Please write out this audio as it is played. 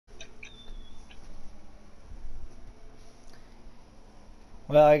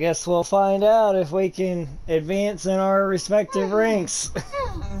Well, I guess we'll find out if we can advance in our respective ranks.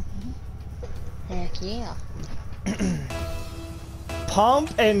 Heck yeah.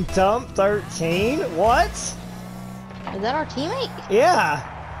 Pump and Dump 13? What? Is that our teammate? Yeah.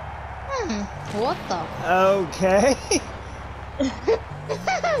 What the? Okay.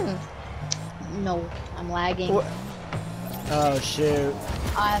 No, I'm lagging. Oh, shoot.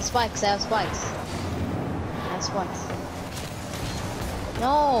 I have spikes, I have spikes. I have spikes.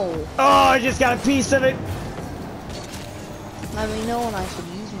 No! Oh, I just got a piece of it. Let me know when I should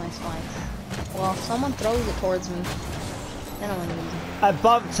use my spikes. Well, if someone throws it towards me, then I'm gonna use it. I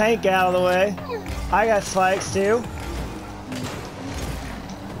bumped Tank out of the way. I got spikes too.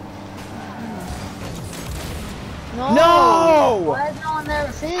 No! No! Why is no one there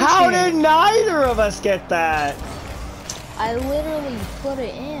to finish How it? did neither of us get that? I literally put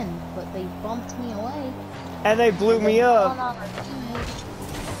it in, but they bumped me away. And they blew me up.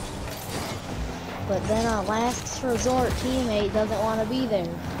 But then our last resort teammate doesn't want to be there.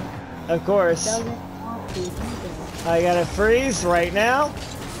 Of course. Doesn't want to be there. I gotta freeze right now.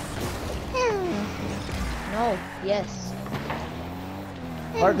 No, yes.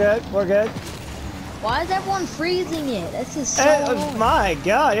 We're good, we're good. Why is everyone freezing it? This is so annoying. My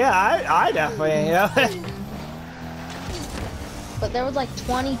god, yeah, I definitely, you know. But there was like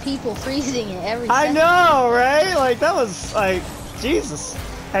 20 people freezing it every I second. know, right? Like, that was, like, Jesus.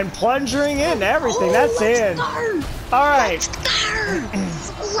 And plunging in everything, Oh, that's in. Alright.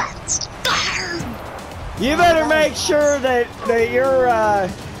 Let's go! You better make sure that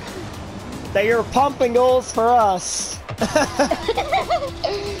you're pumping goals for us.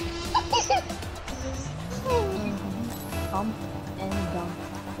 Pump and dump.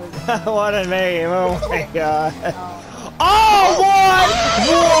 What a name, oh my god. Oh,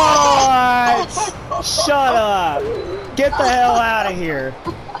 what? Shut up. Get the hell out of here.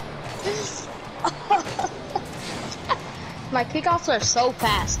 My kickoffs are so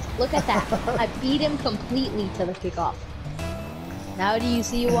fast. Look at that. I beat him completely to the kickoff. Now do you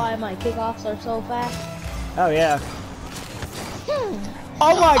see why my kickoffs are so fast? Oh, yeah.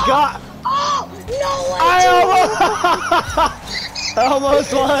 Oh my god. Oh, no! I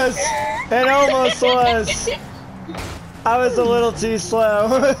almost was. It almost was. I was a little too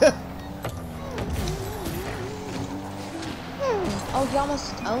slow. Oh, he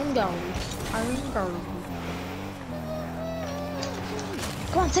almost owned goal. Owned goal.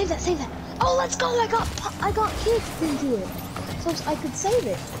 Come on, save that, save that. Oh, let's go! I got kicked into it, so I could save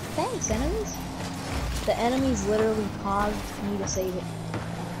it. Thanks, enemies. The enemies literally caused me to save it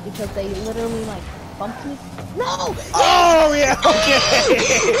because they literally like bumped me. No! Oh yeah. Okay.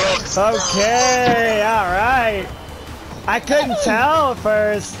 Okay. All right. I couldn't tell at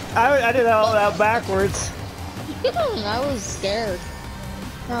first. I did all that backwards. I was scared.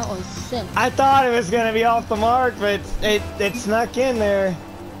 That was sick. I thought it was gonna be off the mark, but it snuck in there.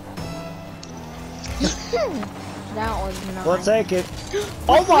 That was nice. We'll take it.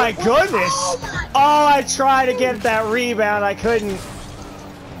 Oh my goodness! Oh, I tried to get that rebound. I couldn't.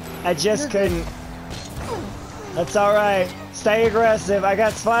 I just couldn't. That's all right. Stay aggressive. I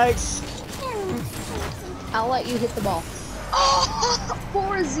got spikes. I'll let you hit the ball. Oh,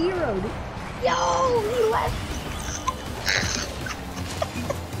 4-0, dude. Yo, he left.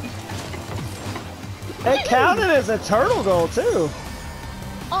 It counted as a turtle goal too.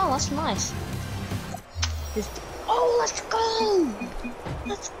 Oh, that's nice. Oh, let's go!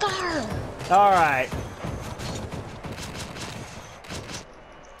 Let's go! All right.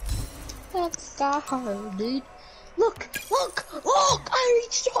 Let's go, dude. Look! I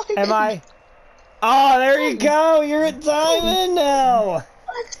reached diamond! Am I? Oh, there you go. You're at diamond now.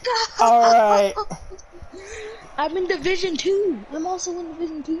 Let's go! All right. I'm in Division 2. I'm also in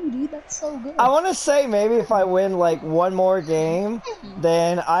Division 2, dude. That's so good. I want to say maybe if I win like one more game,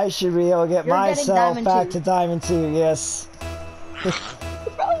 then I should be able to get myself back to Diamond 2. Yes. Bro,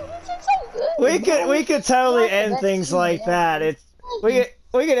 this is so good. We could totally end things like that. We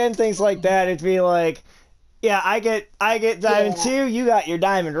could end things like that. It'd be like, yeah, I get Diamond 2. You got your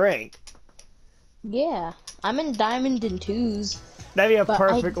Diamond rank. Yeah, I'm in Diamond and 2s. That'd be a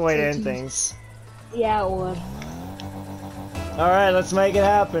perfect way to end things. Yeah, it would. All right, let's make it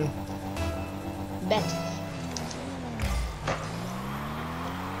happen. Bet.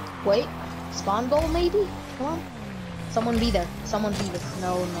 Wait, spawn goal maybe? Come on. Someone be there. Someone be there.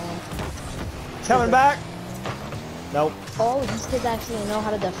 No. Coming back? Nope. Oh, these kids actually know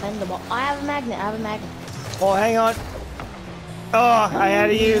how to defend the ball. I have a magnet. Oh, hang on. Oh, I had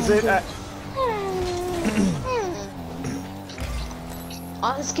to use it.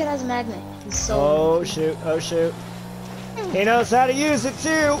 Oh, this kid has a magnet. He's so. Oh shoot! He knows how to use it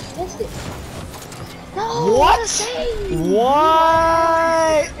too. Missed it. No, What?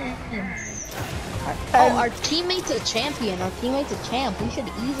 What? Oh, our teammate's a champion. Our teammate's a champ. We should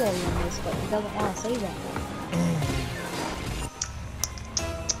easily win this, but he doesn't want to say that.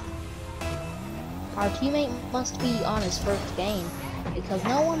 Our teammate must be on his first game, because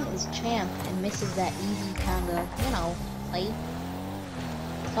no one is champ and misses that easy kind of, you know, play.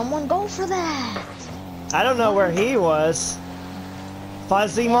 Someone go for that! I don't know where he was.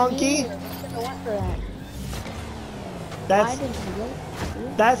 Fuzzy Monkey?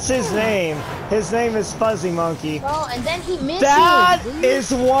 That's his name. His name is Fuzzy Monkey. Oh, and then he misses. That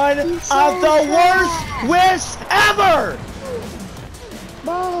is one of the worst whiffs ever!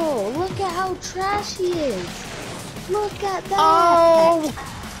 Bro, look at how trash he is. Look at that. Oh,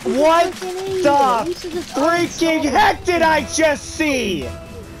 what the freaking heck did I just see?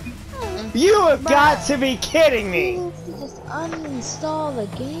 You have got to be kidding me. You have to just uninstall the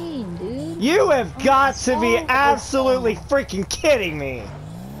game, dude. You have got to be absolutely freaking kidding me.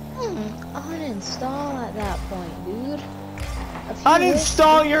 Uninstall at that point, dude.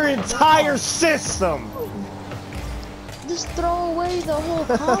 Uninstall your entire system. Just throw away the whole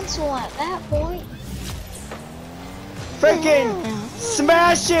console at that point. Freaking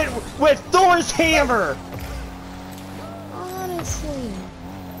smash it with Thor's hammer. Honestly.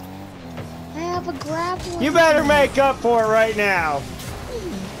 I have a grappling. You better make up for it right now.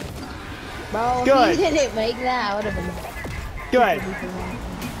 Bro, Good. he didn't make that. I would have been good.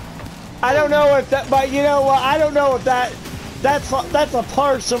 I don't know if that, but you know what? I don't know if that's a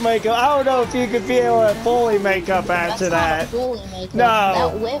partial makeup. I don't know if you could be able to fully make up after that. Not fully makeup. No.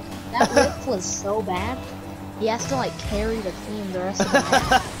 That whip was so bad. He has to like carry the team the rest of the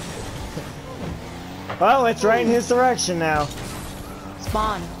match. Well, it's right in his direction now.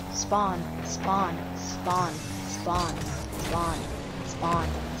 Spawn, spawn, spawn, spawn, spawn, spawn, spawn,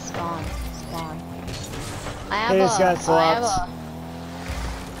 spawn, spawn. I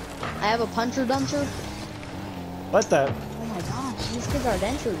have a puncher duncher. What the? Oh my gosh, these kids are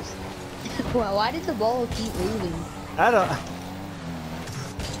dentures. Well, why did the ball keep moving? I don't.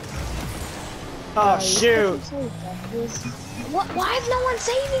 Oh shoot! What? Why is no one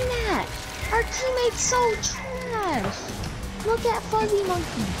saving that? Our teammate's so trash. Look at Fuzzy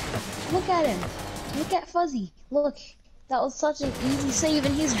Monkey. Look at him. Look at Fuzzy. Look, that was such an easy save,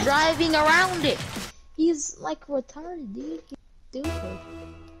 and he's driving around it. He's like retarded, dude. He's stupid.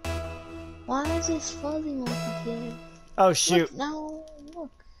 Why is this Fuzzy Monkey kid? Oh shoot! Look, no,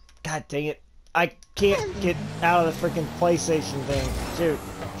 look. God dang it! I can't get out of the freaking PlayStation thing. Shoot!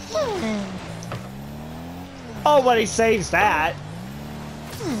 Oh, but he saves that.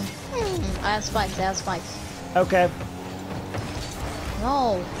 I have spikes. I have spikes. Okay.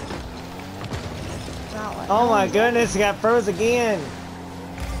 No. Oh my goodness! He got froze again.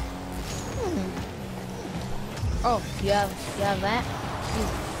 Oh, you have that? You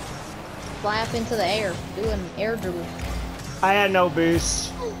fly up into the air, do an air dribble. I had no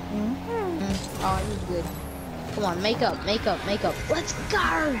boost. Oh, you're good. Come on, make up, make up, make up. Let's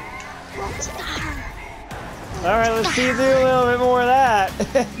go! Let's go! Alright, let's see you do a little bit more of that.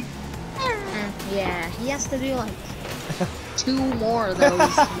 Yeah, he has to do like 2 more of those.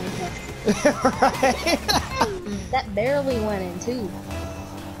 Right? That barely went in too.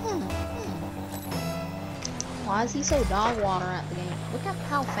 Why is he so dog water at the game? Look at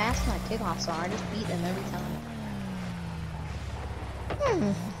how fast my kickoffs are. I just beat them every time.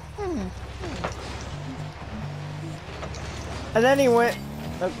 And then he went.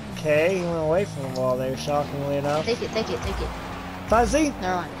 Okay, he went away from the wall there, shockingly enough. Take it, take it, take it. Fuzzy?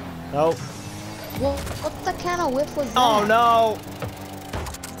 Never mind. Nope. Well, what the kind of whiff was that? Oh no!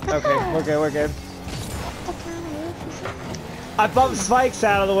 Okay, we're good, we're good. What kind of whiff was that? I bumped Spikes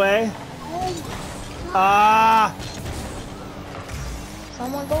out of the way. Oh, Ah!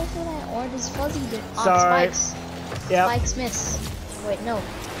 someone go for that, or does Fuzzy do? Sorry. Spikes. Yep. Spikes miss. Wait, no.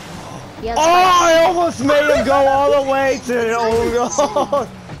 He has Oh, spikes. I almost made him go all the way to the old goal.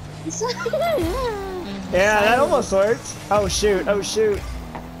 Yeah, that almost worked. Oh shoot, oh shoot.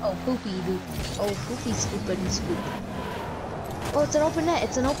 Oh, poopy dude. Oh, poopy scoopity scoop. Oh, it's an open net,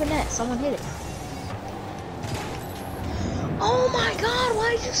 it's an open net. Someone hit it. Oh my god,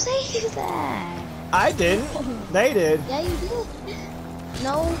 why did you say that? I didn't. They did. Yeah, you did.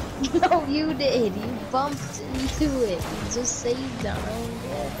 No, no, you did. You bumped into it. You just saved our own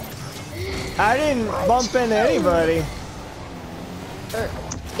goal. I didn't bump into anybody.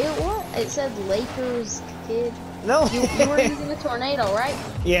 It said Lakers kid. No. You were using a tornado, right?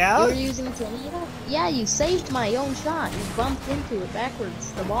 Yeah? You were using a tornado? Yeah, you saved my own shot. You bumped into it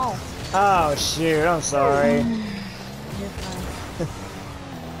backwards, the ball. Oh shoot, I'm sorry. you're fine.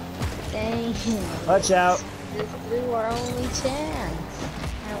 Dang. Watch out. This through our only chance.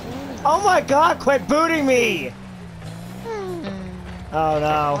 At winning. Oh my god, quit booting me! Oh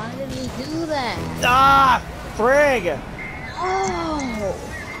no. Why did we do that? Ah! Frig! Oh!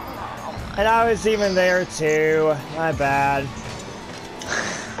 And I was even there too. My bad.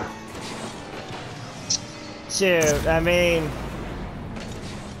 Shoot, I mean...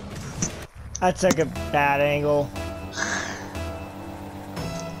 I took a bad angle.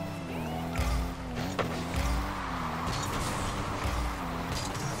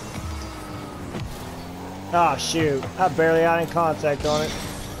 Oh shoot, I barely had any contact on it.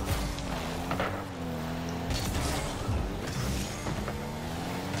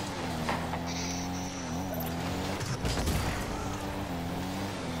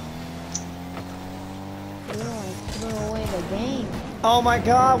 You're like throwing away the game. Oh my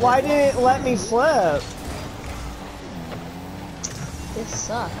god, why didn't it let me flip? This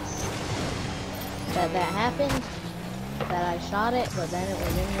sucks. That happened, that I shot it, but then it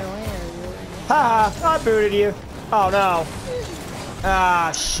was in your way or you were in your Haha, I booted you. Oh no.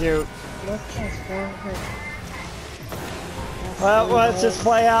 Ah, shoot. Look at Forfeit. Well, let's just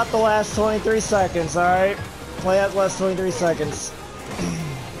play out the last 23 seconds, alright? Play out the last 23 seconds.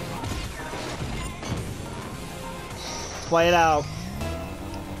 Play it out.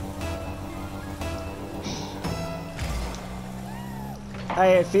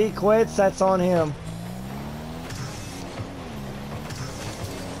 Hey, if he quits, that's on him.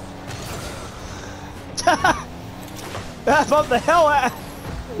 What the hell?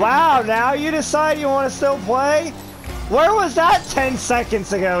 Wow, now you decide you want to still play? Where was that 10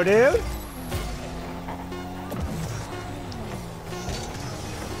 seconds ago, dude?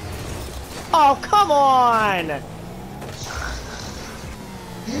 Oh, come on!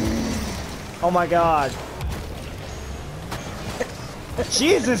 Oh my god.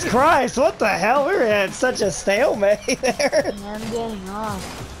 Jesus Christ, what the hell? We're in such a stalemate there. I'm getting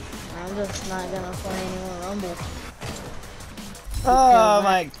off. I'm just not gonna play any more Rumble. Oh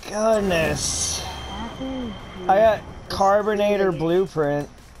my goodness. I got Carbonator Blueprint.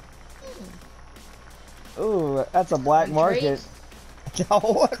 Ooh, that's a black market. No,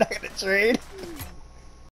 I'm not gonna trade.